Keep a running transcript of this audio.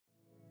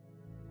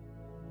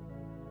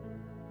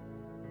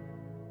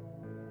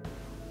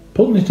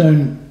Pulteney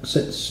Town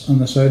sits on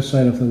the south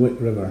side of the Wick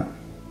River.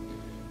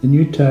 The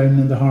new town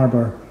and the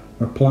harbour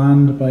were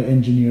planned by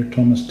engineer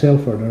Thomas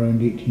Telford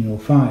around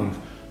 1805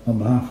 on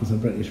behalf of the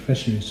British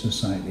Fisheries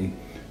Society,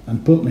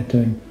 and Pulteney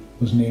Town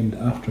was named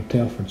after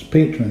Telford's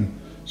patron,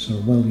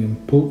 Sir William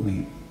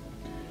Pulteney.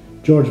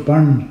 George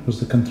Byrne was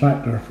the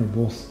contractor for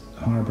both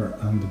the harbour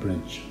and the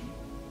bridge.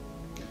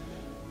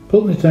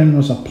 Pulteney Town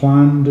was a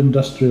planned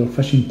industrial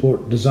fishing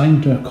port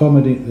designed to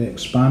accommodate the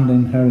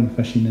expanding herring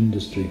fishing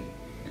industry.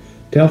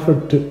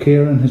 Telford took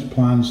care in his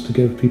plans to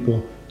give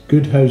people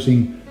good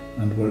housing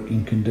and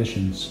working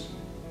conditions.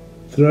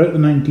 Throughout the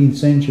 19th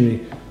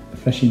century, the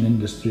fishing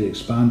industry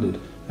expanded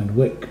and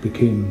Wick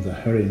became the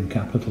herring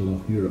capital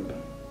of Europe.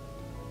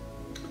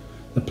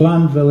 The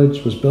planned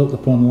village was built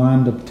upon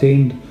land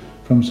obtained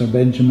from Sir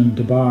Benjamin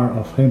DeBar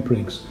of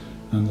Hempriggs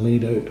and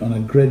laid out on a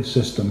grid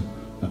system,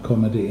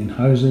 accommodating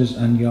houses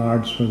and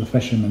yards for the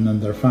fishermen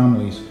and their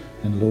families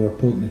in Lower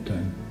Pulteney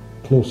Town,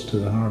 close to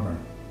the harbour.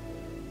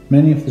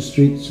 Many of the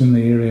streets in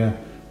the area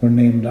were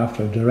named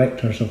after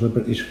directors of the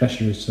British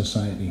Fisheries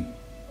Society.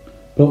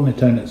 Pulteney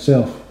Town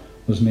itself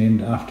was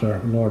named after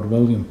Lord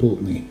William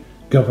Pulteney,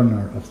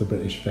 Governor of the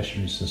British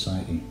Fisheries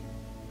Society.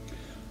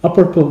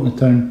 Upper Pulteney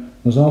Town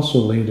was also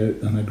laid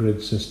out on a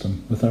grid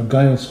system, with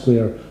Argyle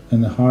Square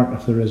in the heart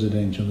of the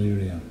residential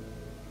area.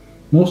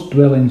 Most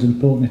dwellings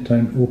in Pulteney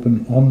Town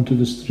open onto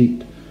the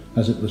street,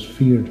 as it was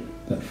feared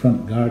that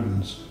front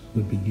gardens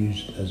would be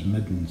used as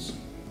middens.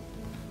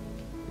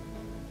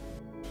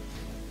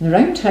 The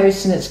round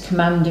house in its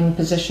commanding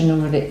position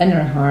over the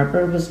inner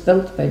harbour was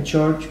built by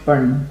George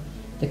Byrne,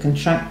 the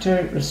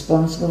contractor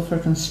responsible for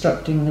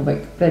constructing the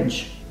Wick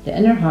Bridge, the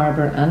inner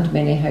harbour and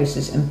many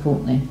houses in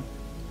Pulteney.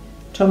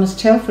 Thomas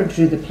Telford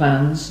drew the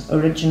plans,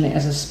 originally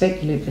as a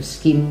speculative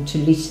scheme to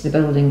lease the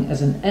building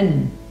as an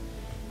inn.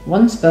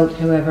 Once built,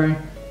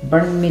 however,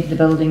 Byrne made the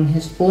building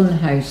his own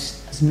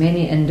house, as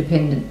many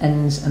independent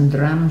inns and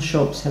dram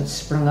shops had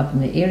sprung up in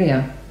the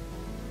area.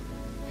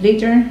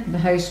 Later, the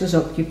house was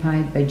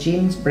occupied by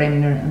James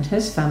Bremner and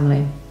his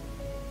family.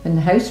 When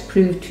the house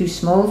proved too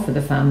small for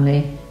the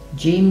family,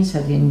 James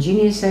had the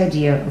ingenious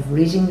idea of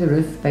raising the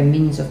roof by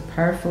means of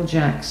powerful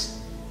jacks,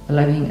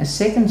 allowing a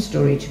second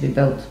story to be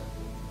built.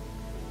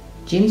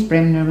 James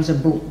Bremner was a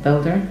boat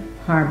builder,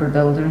 harbour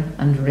builder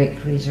and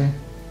wreck raiser,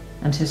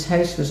 and his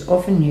house was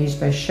often used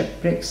by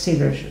shipwrecked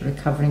sailors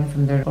recovering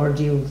from their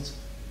ordeals.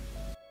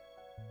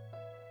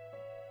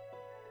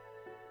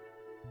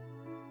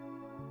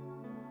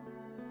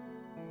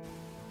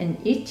 In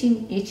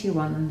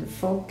 1881, the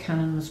fog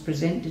cannon was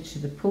presented to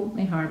the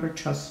Pulteney Harbour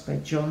Trust by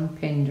John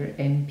Pender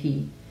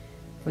MP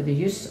for the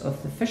use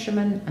of the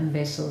fishermen and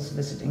vessels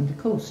visiting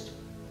the coast.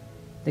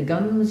 The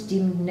gun was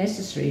deemed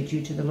necessary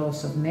due to the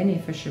loss of many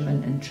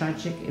fishermen in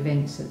tragic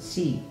events at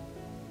sea.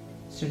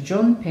 Sir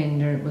John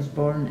Pender was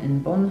born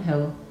in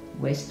Bonhill,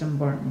 West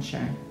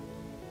Dunbartonshire.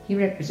 He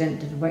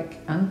represented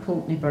Wick and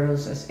Pulteney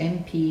boroughs as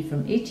MP from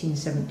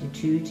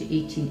 1872 to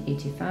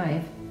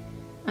 1885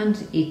 and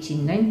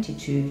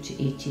 1892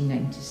 to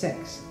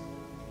 1896.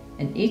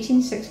 In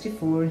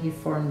 1864 he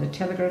formed the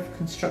Telegraph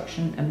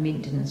Construction and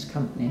Maintenance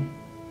Company,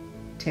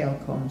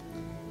 Telcom,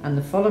 and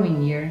the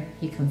following year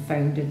he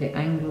confounded the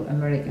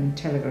Anglo-American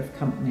Telegraph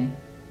Company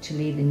to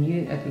lay the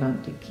new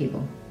Atlantic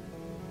cable.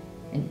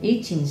 In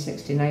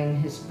 1869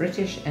 his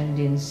British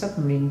Indian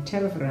Submarine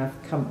Telegraph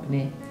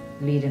Company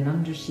laid an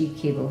undersea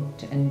cable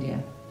to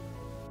India.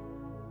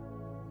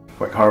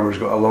 Wick Harbour's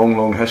got a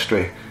long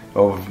history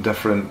of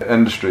different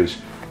industries.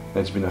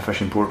 It's been a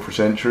fishing port for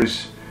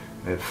centuries.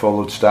 It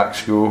followed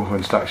Stacksgo.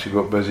 When Stacksgo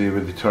got busy,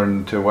 they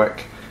turned to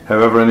Wick.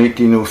 However, in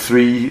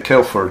 1803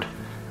 Telford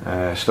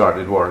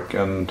started work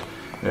and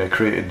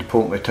created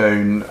Pulteney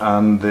Town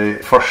and the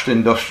first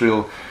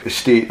industrial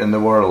estate in the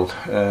world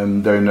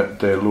down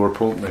at Lower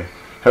Pulteney.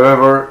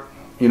 However,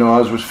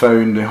 as was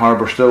found, the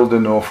harbour still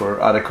didn't offer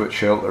adequate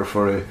shelter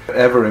for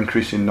ever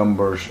increasing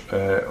numbers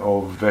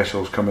of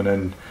vessels coming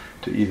in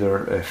to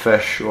either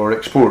fish or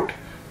export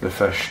the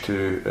fish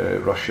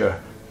to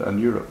Russia and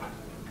Europe.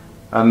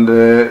 And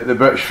the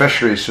British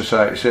Fisheries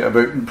Society set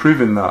about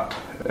improving that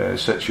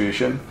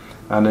situation,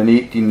 and in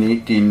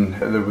 1818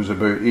 there was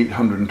about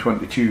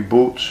 822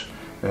 boats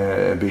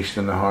based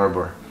in the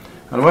harbour,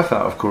 and with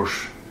that of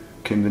course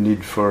came the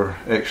need for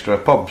extra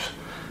pubs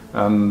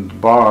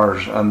and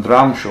bars and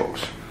dram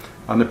shops,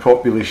 and the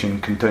population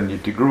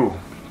continued to grow.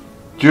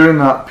 During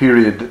that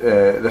period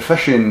the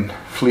fishing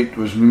fleet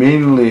was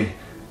mainly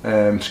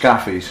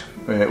scaffies,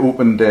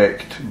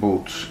 open-decked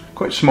boats,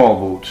 quite small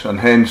boats, and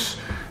hence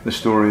the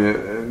story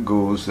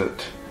goes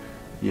that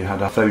you had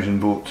 1,000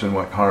 boats in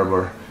Wick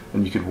Harbour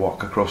and you could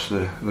walk across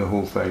the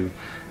whole thing,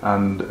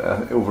 and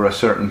over a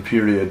certain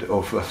period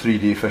of a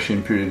 3-day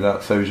fishing period, that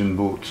 1,000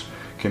 boats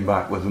came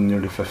back with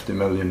nearly 50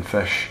 million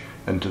fish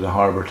into the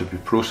harbour to be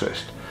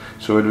processed.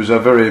 So it was a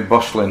very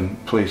bustling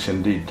place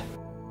indeed.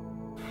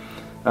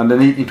 And in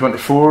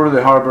 1824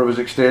 the harbour was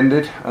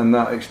extended, and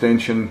that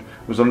extension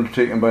was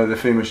undertaken by the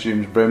famous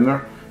James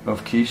Bremner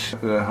of Keys,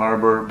 the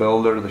harbour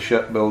builder, the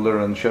ship builder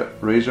and ship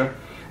raiser.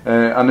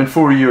 And in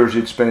 4 years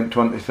he'd spent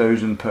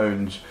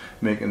 £20,000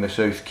 making the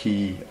South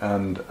Quay,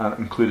 and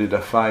included a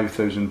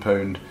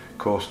 £5,000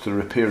 cost to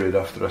repair it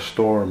after a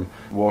storm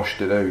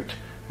washed it out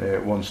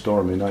one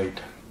stormy night.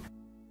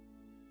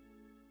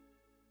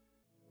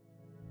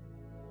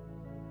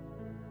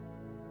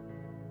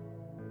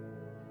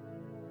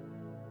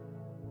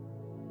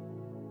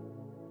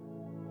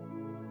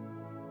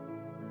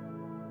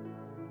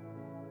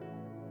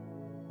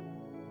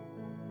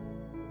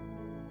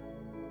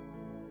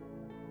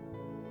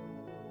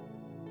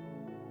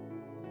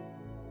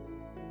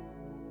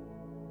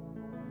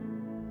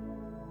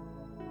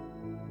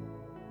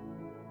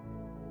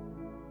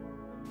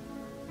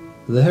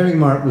 The herring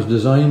mart was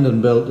designed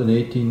and built in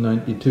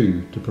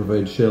 1892 to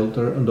provide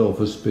shelter and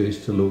office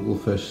space to local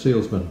fish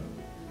salesmen.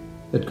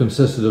 It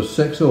consisted of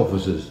 6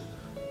 offices,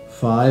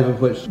 5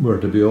 of which were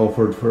to be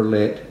offered for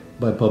let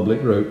by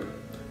public route,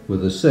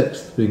 with the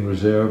 6th being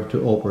reserved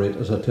to operate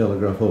as a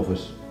telegraph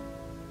office.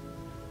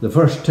 The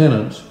first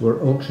tenants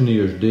were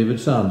auctioneers David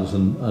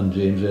Sanderson and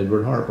James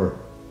Edward Harper.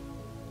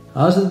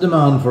 As the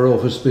demand for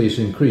office space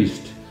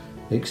increased,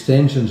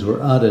 extensions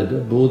were added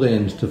at both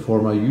ends to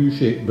form a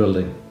U-shaped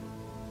building.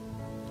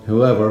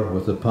 However,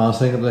 with the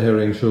passing of the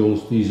herring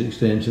shoals, these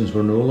extensions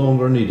were no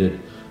longer needed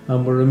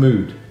and were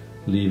removed,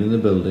 leaving the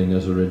building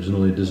as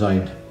originally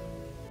designed.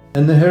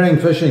 In the herring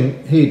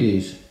fishing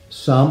heydays,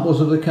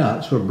 samples of the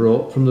catch were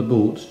brought from the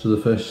boats to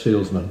the fish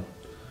salesmen,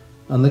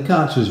 and the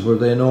catches were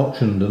then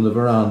auctioned in the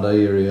veranda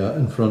area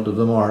in front of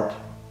the mart.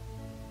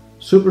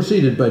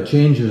 Superseded by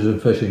changes in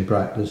fishing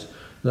practice,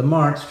 the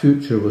mart's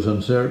future was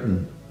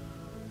uncertain.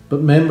 But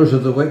members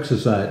of the Wick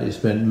Society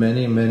spent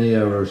many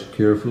hours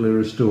carefully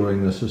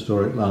restoring this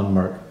historic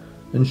landmark,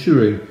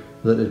 ensuring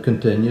that it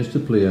continues to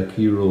play a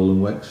key role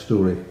in Wick's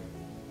story.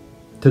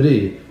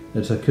 Today,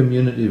 it's a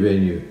community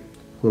venue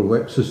where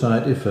Wick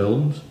Society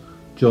films,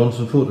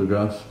 Johnson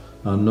photographs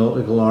and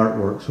nautical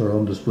artworks are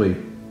on display.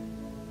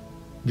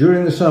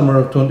 During the summer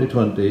of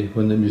 2020,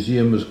 when the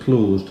museum was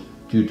closed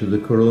due to the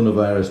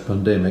coronavirus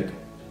pandemic,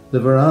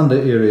 the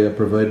veranda area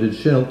provided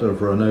shelter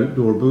for an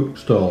outdoor book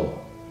stall.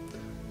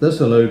 This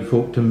allowed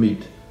folk to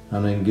meet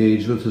and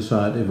engage with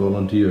Society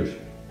volunteers.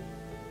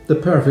 The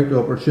perfect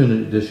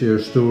opportunity to share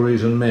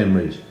stories and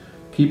memories,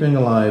 keeping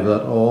alive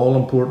that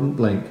all-important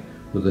link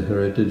with the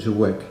heritage of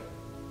Wick,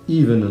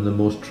 even in the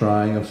most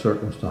trying of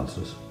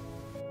circumstances.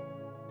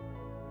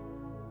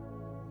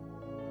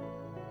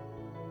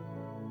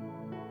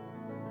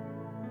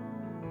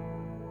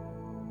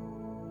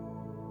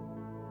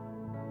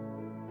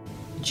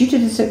 Due to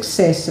the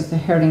success of the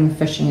herring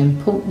fishing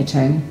in Pulteney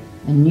Town,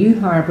 a new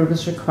harbour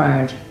was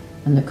required,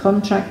 and the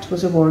contract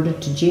was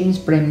awarded to James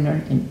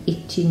Bremner in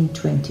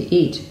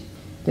 1828.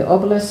 The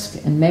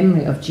obelisk in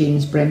memory of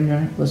James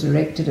Bremner was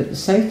erected at the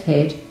south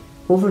head,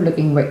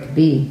 overlooking Wick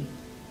Bay.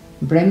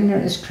 Bremner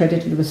is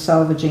credited with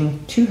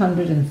salvaging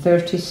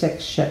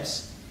 236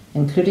 ships,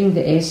 including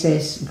the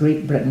SS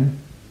Great Britain.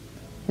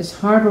 His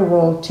harbour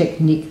wall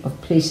technique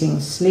of placing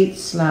slate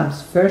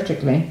slabs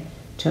vertically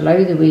to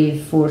allow the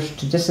wave force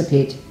to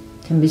dissipate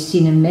can be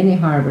seen in many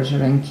harbours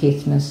around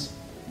Caithness,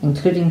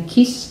 including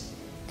Keys,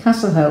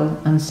 Castle Hill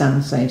and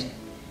Sandside.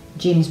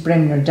 James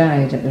Bremner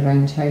died at the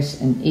Roundhouse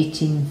in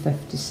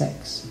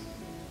 1856.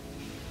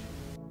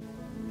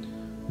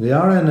 The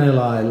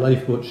RNLI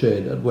lifeboat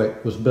shed at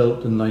Wick was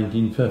built in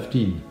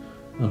 1915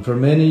 and for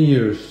many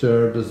years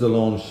served as the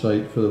launch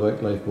site for the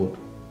Wick lifeboat.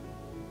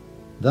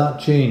 That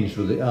changed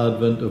with the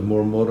advent of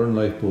more modern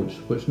lifeboats,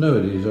 which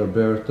nowadays are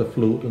berthed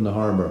afloat in the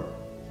harbour.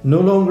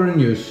 No longer in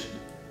use,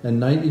 in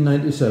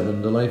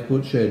 1997 the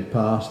lifeboat shed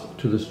passed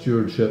to the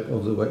stewardship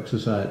of the Wick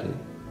Society.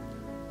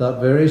 That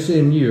very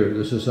same year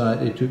the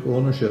Society took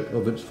ownership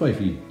of its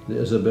fifey,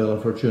 the Isabella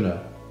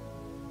Fortuna.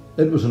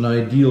 It was an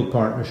ideal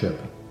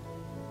partnership.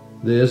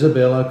 The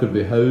Isabella could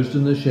be housed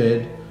in the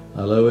shed,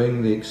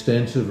 allowing the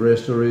extensive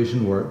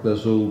restoration work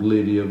this old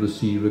lady of the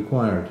sea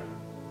required.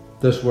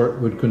 This work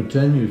would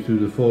continue through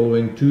the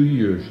following 2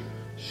 years,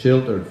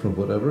 sheltered from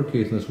whatever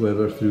Caithness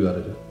weather threw at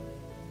it.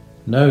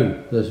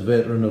 Now, this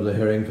veteran of the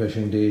herring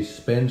fishing days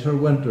spends her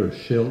winters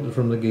sheltered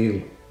from the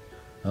gale,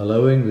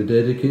 allowing the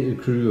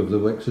dedicated crew of the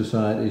Wick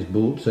Society's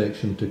boat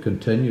section to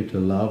continue to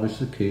lavish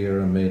the care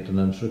and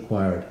maintenance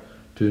required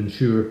to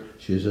ensure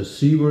she is as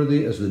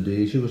seaworthy as the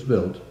day she was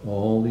built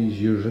all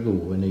these years ago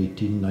in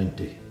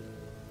 1890.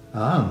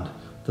 And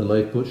the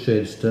lifeboat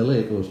shed still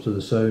echoes to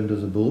the sound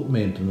of the boat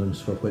maintenance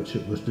for which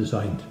it was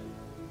designed.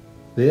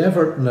 The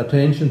effort and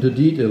attention to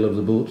detail of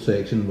the boat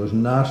section was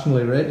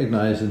nationally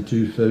recognised in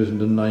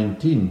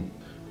 2019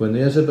 when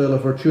the Isabella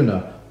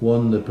Fortuna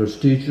won the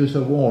prestigious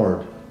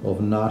award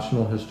of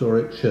National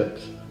Historic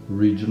Ships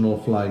Regional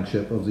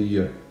Flagship of the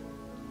Year.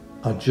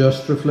 A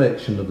just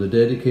reflection of the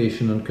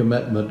dedication and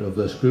commitment of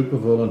this group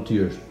of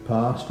volunteers,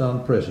 past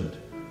and present,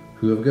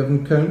 who have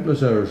given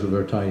countless hours of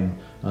their time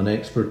and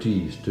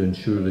expertise to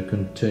ensure the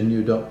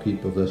continued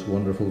upkeep of this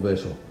wonderful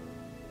vessel.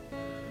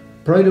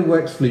 Pride of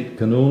Wick's fleet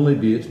can only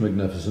be its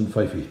magnificent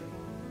fifey.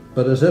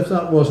 But as if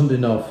that wasn't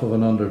enough of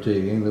an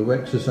undertaking, the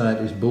Wick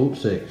Society's boat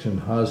section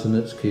has in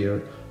its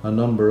care a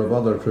number of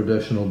other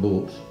traditional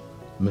boats,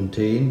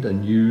 maintained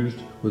and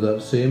used with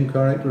that same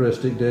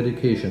characteristic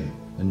dedication,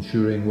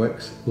 ensuring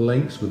Wick's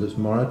links with its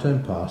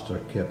maritime past are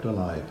kept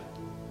alive.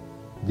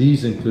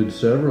 These include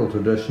several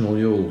traditional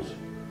yawls,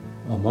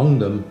 among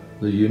them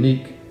the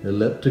unique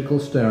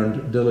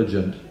elliptical-sterned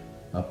Diligent,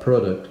 a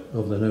product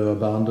of the now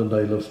abandoned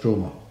Isle of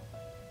Stroma.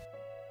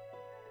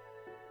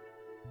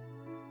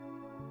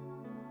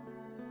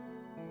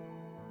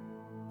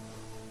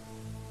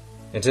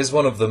 It is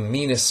one of the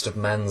meanest of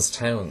man's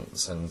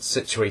towns, and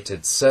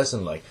situated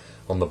certainly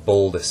on the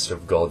boldest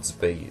of God's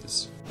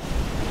bays.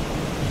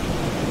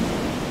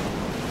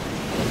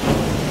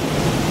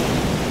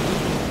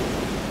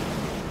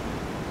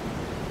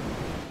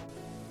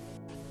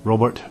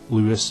 Robert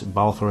Louis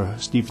Balfour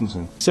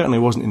Stevenson certainly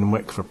wasn't in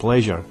Wick for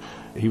pleasure.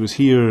 He was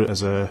here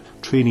as a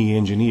trainee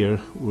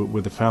engineer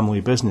with a family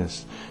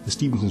business. The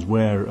Stevensons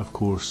were, of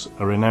course,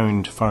 a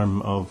renowned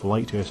firm of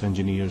lighthouse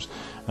engineers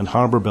and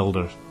harbour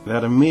builders. They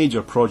had a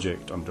major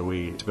project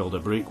underway to build a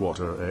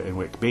breakwater in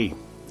Wick Bay,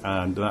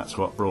 and that's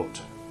what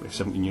brought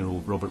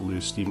 17-year-old Robert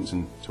Louis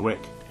Stevenson to Wick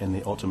in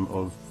the autumn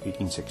of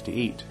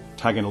 1868,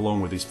 tagging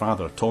along with his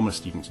father, Thomas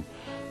Stevenson,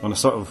 on a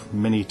sort of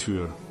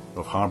mini-tour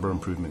of harbour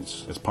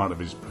improvements as part of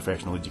his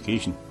professional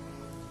education.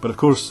 But of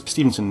course,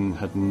 Stevenson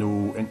had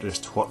no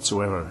interest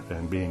whatsoever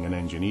in being an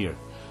engineer.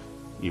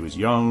 He was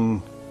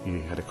young, he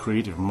had a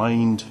creative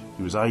mind,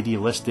 he was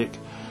idealistic,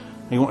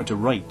 and he wanted to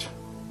write.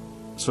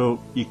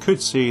 So you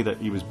could say that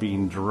he was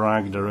being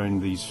dragged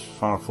around these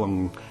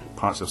far-flung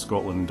parts of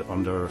Scotland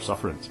under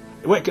sufferance.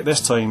 Wick at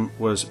this time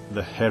was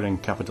the herring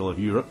capital of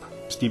Europe.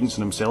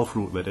 Stevenson himself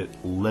wrote that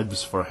it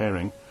lives for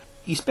herring.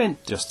 He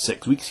spent just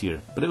 6 weeks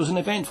here, but it was an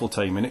eventful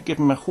time and it gave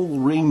him a whole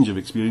range of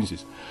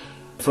experiences.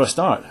 For a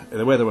start,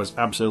 the weather was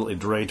absolutely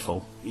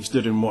dreadful. He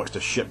stood and watched a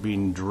ship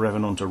being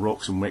driven onto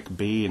rocks in Wick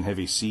Bay in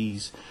heavy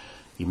seas.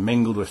 He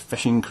mingled with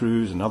fishing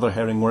crews and other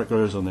herring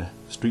workers on the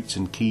streets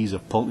and quays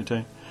of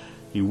Pulteney.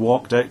 He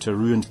walked out to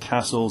ruined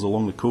castles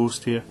along the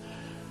coast here.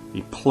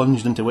 He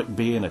plunged into Wick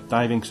Bay in a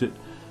diving suit.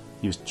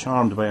 He was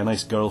charmed by a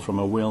nice girl from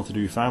a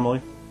well-to-do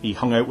family. He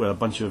hung out with a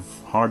bunch of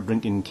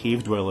hard-drinking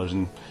cave dwellers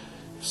and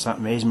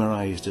sat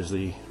mesmerised as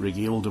they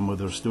regaled him with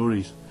their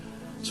stories.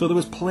 So there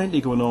was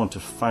plenty going on to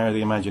fire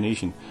the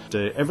imagination.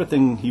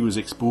 Everything he was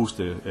exposed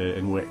to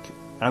in Wick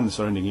and the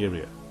surrounding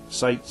area,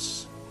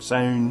 sights,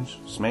 sounds,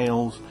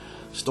 smells,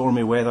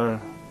 stormy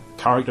weather,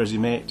 characters he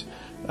met,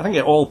 I think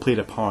it all played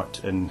a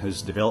part in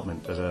his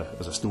development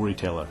as a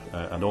storyteller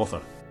and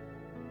author.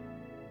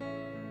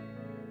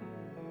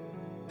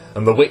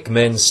 And the Wick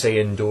men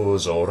stay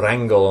indoors or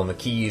wrangle on the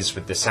quays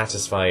with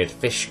dissatisfied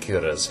fish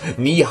curers,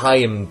 knee-high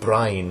in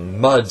brine,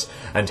 mud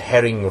and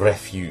herring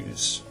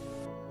refuse.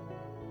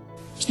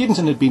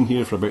 Stevenson had been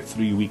here for about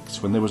 3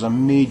 weeks when there was a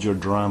major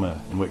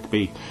drama in Wick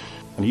Bay,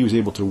 and he was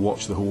able to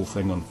watch the whole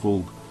thing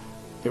unfold.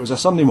 It was a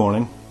Sunday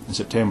morning in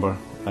September,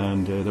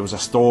 and there was a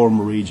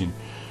storm raging.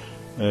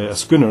 A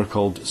schooner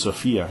called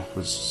Sophia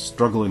was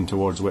struggling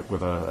towards Wick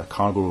with a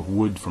cargo of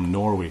wood from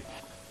Norway,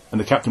 and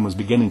the captain was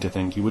beginning to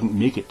think he wouldn't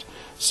make it.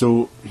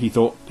 So he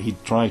thought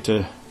he'd try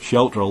to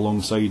shelter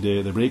alongside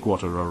the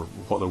breakwater, or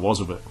what there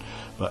was of it,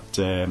 but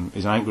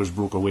his anchors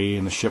broke away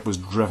and the ship was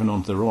driven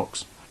onto the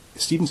rocks.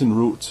 Stevenson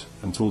wrote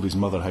and told his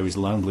mother how his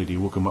landlady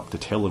woke him up to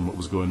tell him what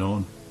was going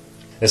on.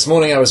 This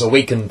morning I was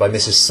awakened by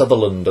Mrs.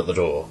 Sutherland at the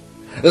door.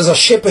 "There's a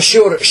ship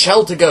ashore at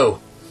Shaltigo."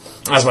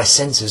 As my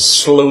senses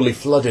slowly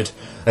flooded,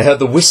 I heard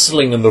the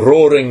whistling and the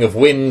roaring of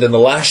wind and the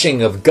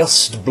lashing of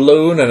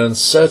gust-blown and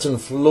uncertain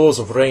flaws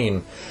of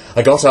rain.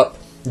 I got up,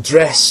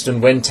 dressed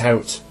and went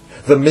out.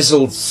 The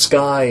mizzled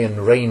sky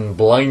and rain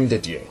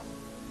blinded you.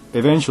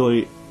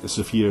 Eventually the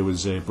Sophia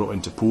was brought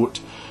into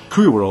port.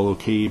 Crew were all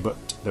okay, but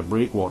the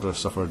breakwater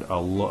suffered a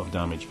lot of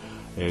damage.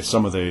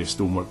 Some of the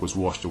stonework was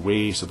washed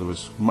away, so there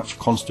was much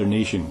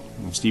consternation,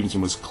 and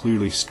Stevenson was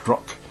clearly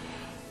struck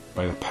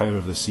by the power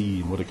of the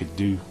sea and what it could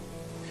do.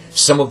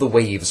 Some of the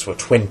waves were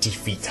 20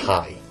 feet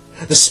high.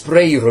 The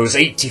spray rose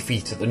 80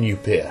 feet at the new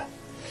pier.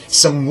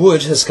 Some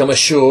wood has come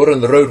ashore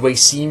and the roadway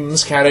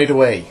seams carried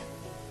away.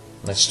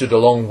 I stood a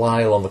long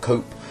while on the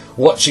cope,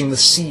 watching the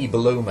sea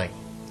below me.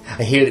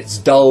 I hear its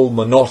dull,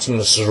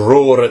 monotonous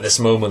roar at this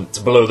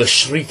moment, below the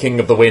shrieking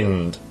of the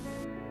wind.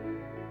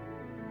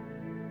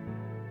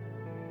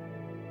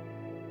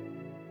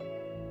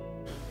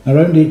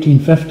 Around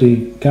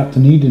 1850,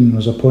 Captain Eden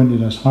was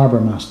appointed as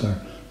harbour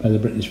master by the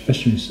British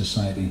Fisheries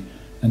Society,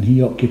 and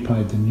he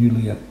occupied the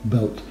newly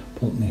built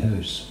Pulteney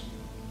House.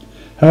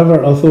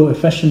 However, although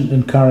efficient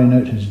in carrying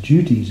out his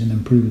duties in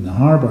improving the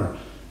harbour,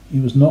 he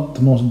was not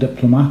the most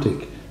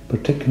diplomatic,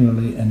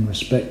 particularly in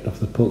respect of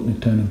the Pulteney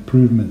Town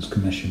Improvements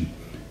Commission.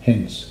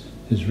 Hence,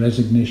 his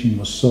resignation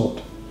was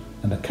sought,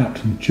 and a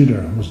Captain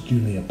Tudor was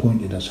duly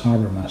appointed as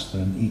harbour master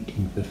in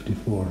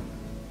 1854.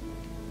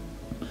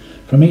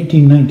 From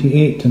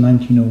 1898 to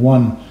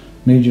 1901,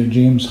 Major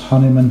James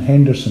Honeyman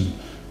Henderson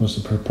was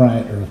the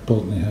proprietor of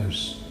Pulteney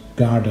House,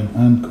 garden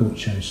and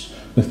coach house,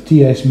 with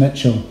T.S.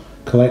 Mitchell,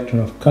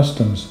 collector of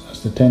customs,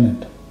 as the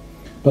tenant.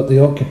 But the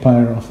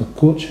occupier of the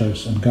coach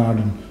house and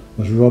garden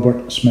was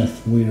Robert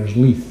Smith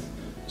Wears-Leith,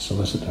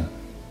 solicitor.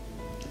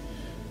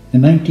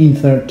 In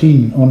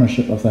 1913,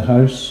 ownership of the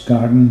house,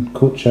 garden,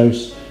 coach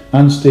house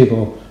and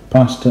stable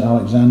passed to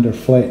Alexander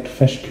Flett,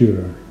 fish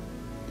curer.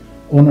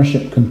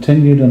 Ownership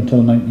continued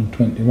until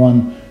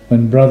 1921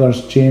 when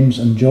brothers James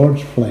and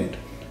George Flett,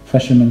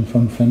 fishermen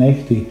from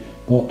Fenechty,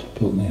 bought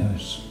Pulteney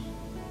House.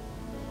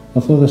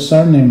 Although the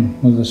surname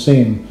was the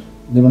same,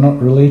 they were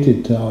not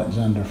related to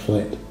Alexander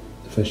Flett,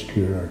 the fish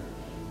curer.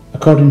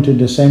 According to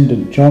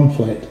descendant John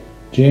Flett,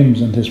 James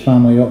and his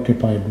family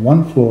occupied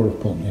one floor of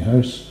Pulteney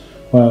House,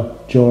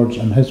 while George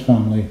and his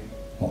family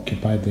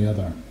occupied the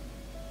other.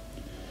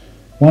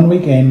 One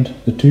weekend,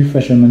 the two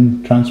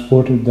fishermen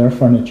transported their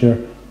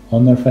furniture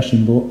on their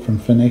fishing boat from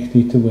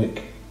Fenechty to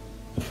Wick.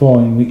 The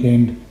following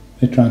weekend,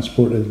 they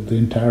transported the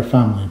entire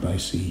family by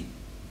sea.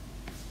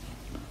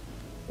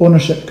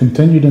 Ownership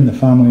continued in the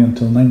family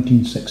until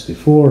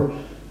 1964,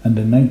 and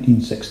in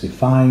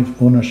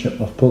 1965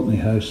 ownership of Pulteney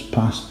House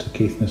passed to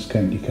Caithness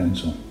County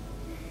Council.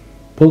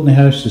 Pulteney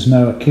House is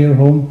now a care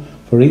home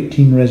for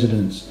 18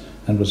 residents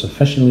and was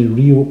officially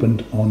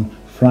reopened on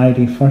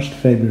Friday 1st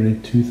February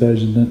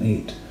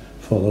 2008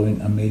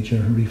 following a major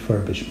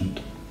refurbishment.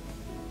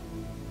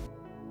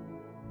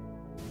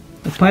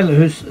 The Pilot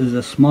House is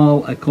a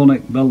small,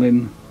 iconic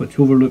building which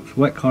overlooks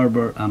Wick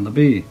Harbour and the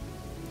bay.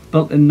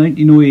 Built in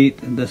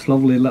 1908, this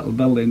lovely little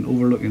building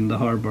overlooking the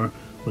harbour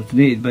was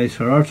donated by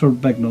Sir Arthur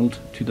Bignald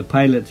to the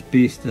pilots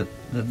based at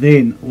the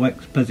then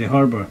Wick's busy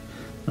harbour,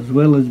 as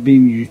well as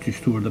being used to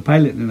store the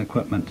piloting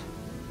equipment.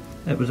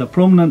 It was a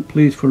prominent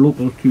place for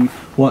locals to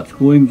watch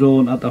goings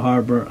on at the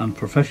harbour and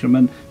for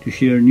fishermen to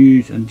share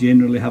news and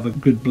generally have a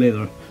good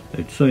blather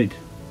outside.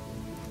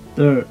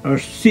 There are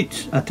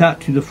seats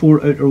attached to the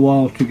four outer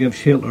walls to give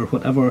shelter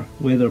whatever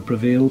weather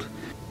prevailed.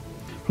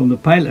 From the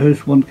Pilot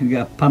House one can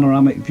get a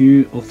panoramic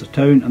view of the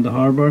town and the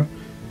harbour.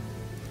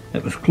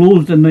 It was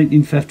closed in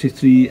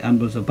 1953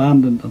 and was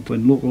abandoned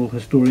when local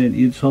historian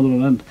Ian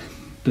Sutherland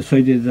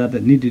decided that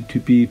it needed to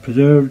be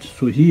preserved,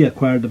 so he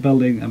acquired the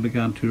building and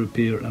began to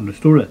repair and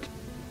restore it.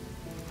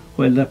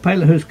 While the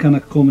Pilot House can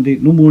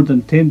accommodate no more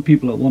than 10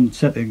 people at one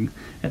sitting,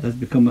 it has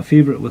become a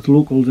favourite with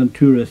locals and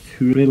tourists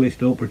who relish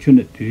the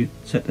opportunity to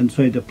sit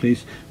inside a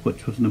place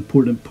which was an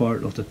important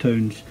part of the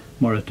town's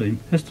maritime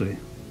history.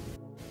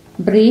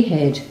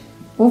 Braehead.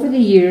 Over the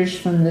years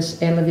from this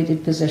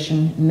elevated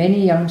position,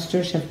 many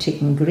youngsters have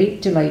taken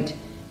great delight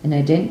in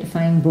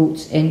identifying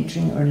boats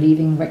entering or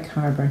leaving Wick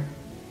Harbour.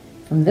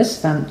 From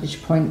this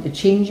vantage point, the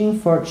changing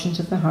fortunes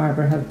of the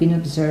harbour have been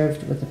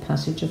observed with the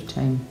passage of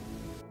time.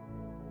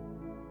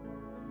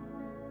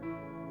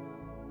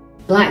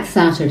 Black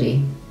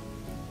Saturday.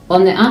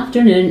 On the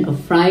afternoon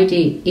of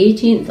Friday,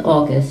 18th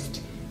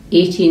August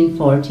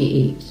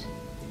 1848,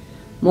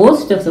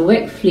 most of the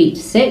Wick fleet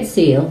set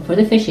sail for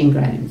the fishing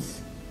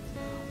grounds.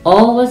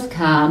 All was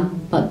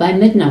calm, but by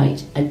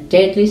midnight a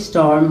deadly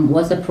storm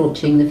was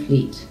approaching the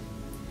fleet.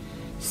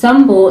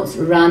 Some boats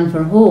ran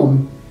for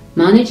home,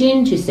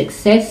 managing to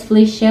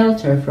successfully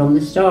shelter from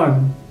the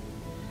storm.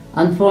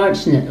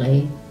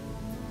 Unfortunately,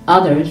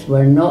 others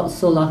were not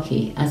so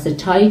lucky, as the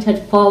tide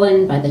had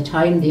fallen by the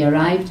time they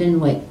arrived in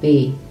Wick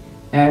Bay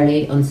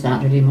early on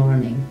Saturday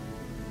morning.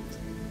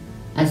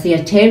 As they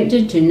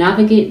attempted to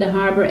navigate the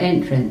harbour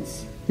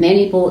entrance,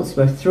 many boats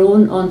were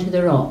thrown onto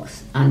the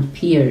rocks and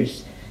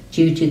piers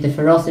due to the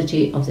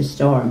ferocity of the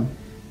storm,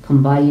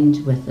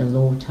 combined with the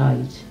low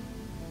tide.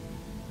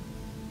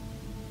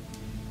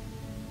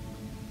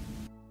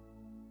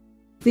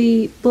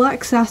 The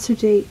Black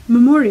Saturday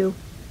Memorial.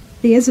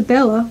 The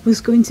Isabella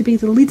was going to be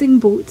the leading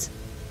boat,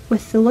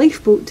 with the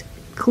lifeboat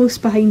close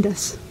behind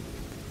us.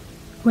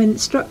 When it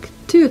struck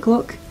 2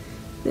 o'clock,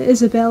 the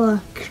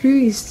Isabella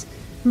cruised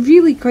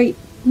really quite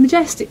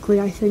majestically,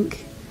 I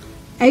think,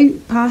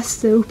 out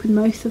past the open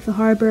mouth of the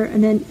harbour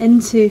and then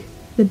into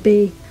the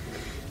bay.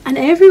 And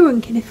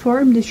everyone kind of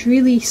formed this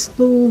really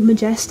slow,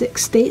 majestic,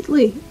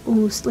 stately,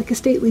 almost like a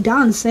stately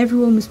dance.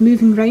 Everyone was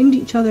moving round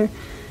each other.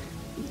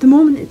 The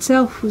moment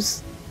itself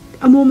was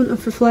a moment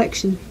of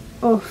reflection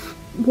of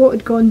what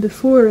had gone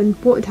before and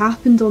what had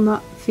happened on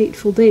that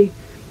fateful day.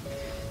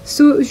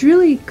 So it was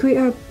really quite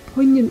a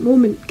poignant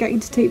moment getting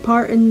to take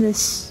part in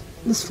this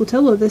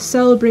flotilla, this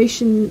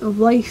celebration of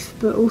life,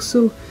 but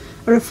also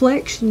a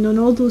reflection on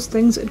all those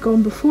things that had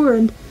gone before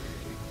and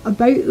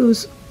about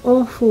those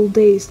awful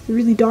days, the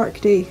really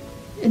dark day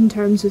in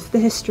terms of the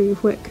history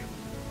of Wick.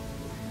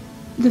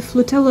 The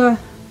flotilla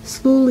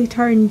slowly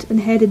turned and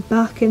headed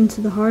back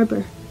into the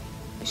harbour.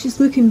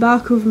 Just looking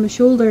back over my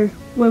shoulder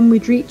when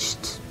we'd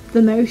reached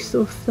the mouth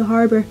of the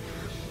harbour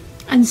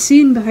and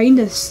seeing behind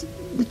us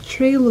the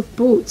trail of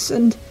boats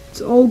and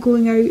it's all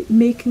going out,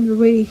 making their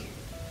way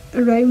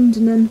around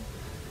and then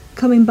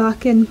coming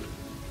back in.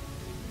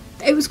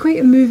 It was quite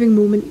a moving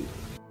moment.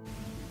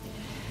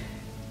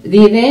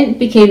 The event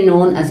became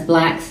known as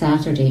Black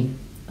Saturday.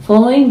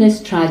 Following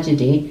this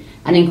tragedy,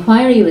 an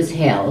inquiry was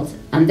held,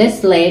 and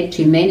this led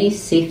to many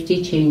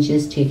safety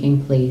changes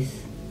taking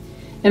place.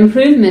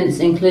 Improvements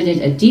included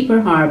a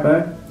deeper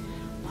harbour,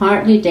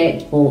 partly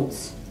decked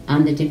boats,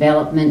 and the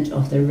development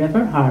of the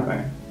river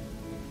harbour.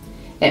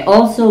 It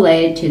also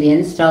led to the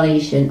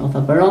installation of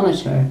a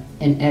barometer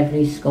in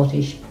every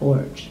Scottish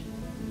port.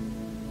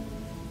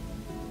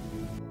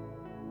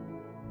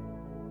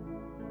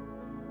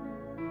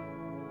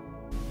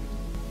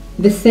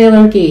 The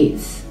cellar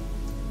gates.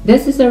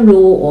 This is a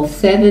row of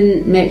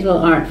 7 metal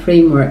art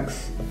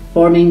frameworks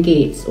forming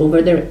gates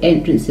over the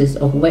entrances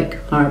of Wick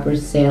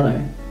Harbour's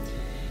cellar.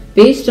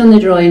 Based on the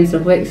drawings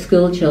of Wick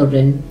school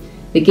children,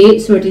 the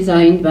gates were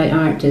designed by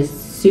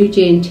artists Sue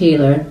Jane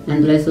Taylor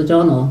and Liz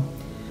O'Donnell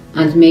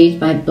and made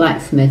by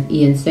blacksmith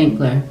Ian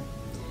Sinclair.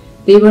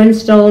 They were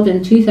installed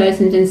in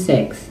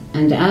 2006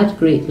 and add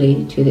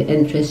greatly to the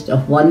interest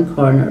of one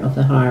corner of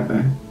the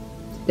harbour.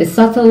 The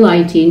subtle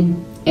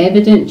lighting,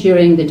 evident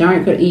during the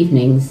darker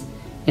evenings,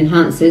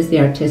 enhances the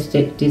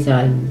artistic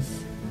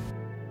designs.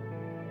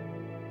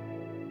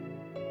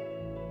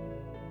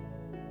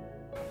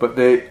 But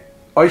the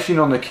icing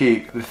on the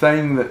cake, the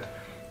thing that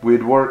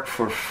we'd worked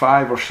for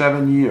 5 or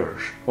 7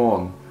 years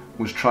on,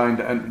 was trying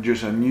to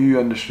introduce a new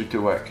industry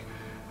to Wick,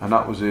 and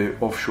that was the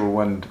offshore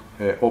wind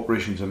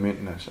operations and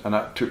maintenance, and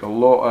that took a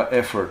lot of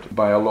effort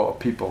by a lot of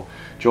people.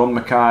 John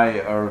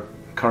Mackay, our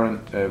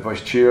current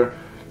vice chair,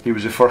 he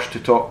was the first to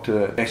talk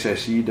to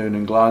SSE down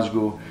in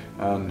Glasgow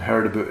and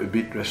heard about the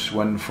Beatrice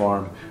wind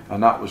farm,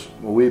 and that was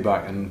way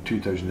back in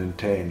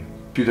 2010.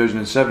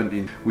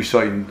 2017 we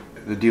signed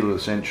the deal of the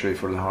century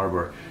for the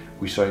harbour.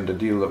 We signed a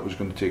deal that was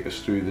going to take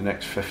us through the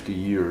next 50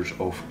 years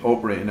of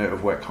operating out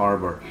of Wick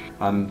Harbour,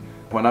 and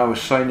when I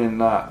was signing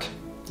that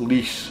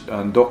lease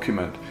and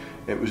document,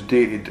 it was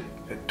dated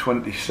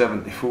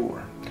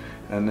 2074,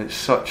 and it's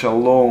such a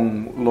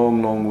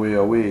long way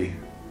away.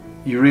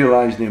 You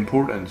realise the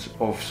importance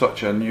of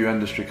such a new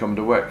industry coming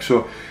to Wick.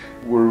 So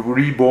we're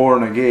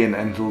reborn again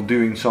into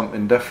doing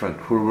something different,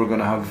 where we're going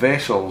to have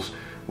vessels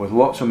with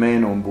lots of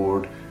men on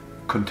board,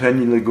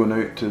 continually going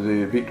out to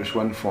the Beatrice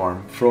wind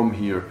farm from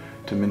here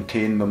to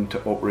maintain them,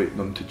 to operate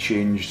them, to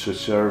change the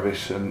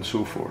service and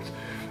so forth.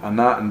 And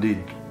that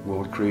indeed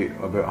will create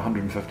about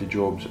 150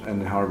 jobs in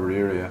the harbour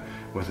area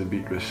with the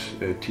Beatrice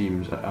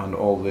teams and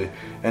all the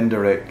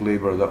indirect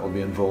labour that will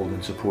be involved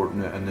in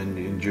supporting it, and then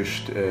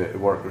induced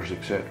workers,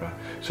 etc.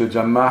 So it's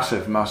a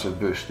massive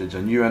boost. It's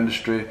a new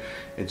industry.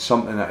 It's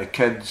something that the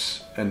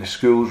kids in the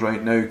schools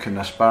right now can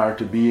aspire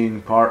to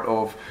being part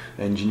of.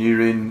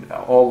 Engineering,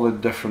 all the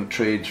different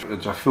trades.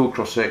 It's a full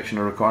cross section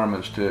of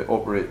requirements to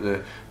operate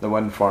the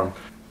wind farm.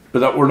 But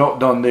that we're not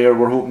done there.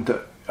 We're hoping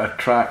to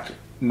attract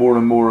more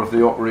and more of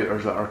the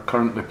operators that are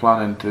currently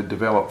planning to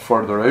develop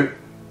further out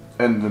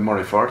in the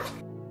Moray Firth.